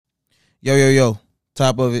Yo.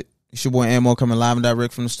 Top of it. It's your boy Ammo coming live and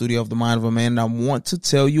direct from the studio of The Mind of a Man. And I want to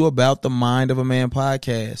tell you about the Mind of a Man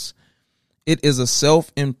podcast. It is a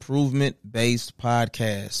self-improvement based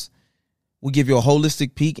podcast. We give you a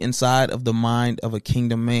holistic peek inside of the mind of a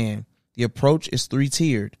kingdom man. The approach is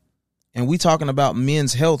 3-tiered. And we talking about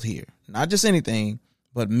men's health here. Not just anything,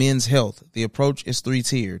 but men's health. The approach is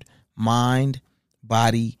 3-tiered. Mind,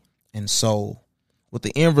 body, and soul. With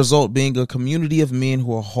the end result being a community of men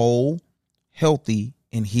who are whole, healthy,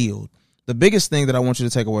 and healed. The biggest thing that I want you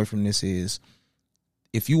to take away from this is,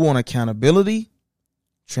 if you want accountability,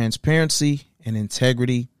 transparency, and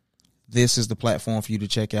integrity, this is the platform for you to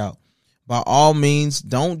check out. By all means,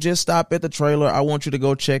 don't just stop at the trailer. I want you to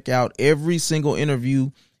go check out every single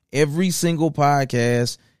interview, every single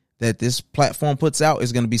podcast that this platform puts out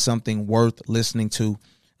is going to be something worth listening to.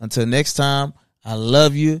 Until next time, I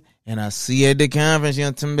love you, and I see you at the conference,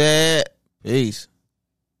 young Tim Bad. Peace.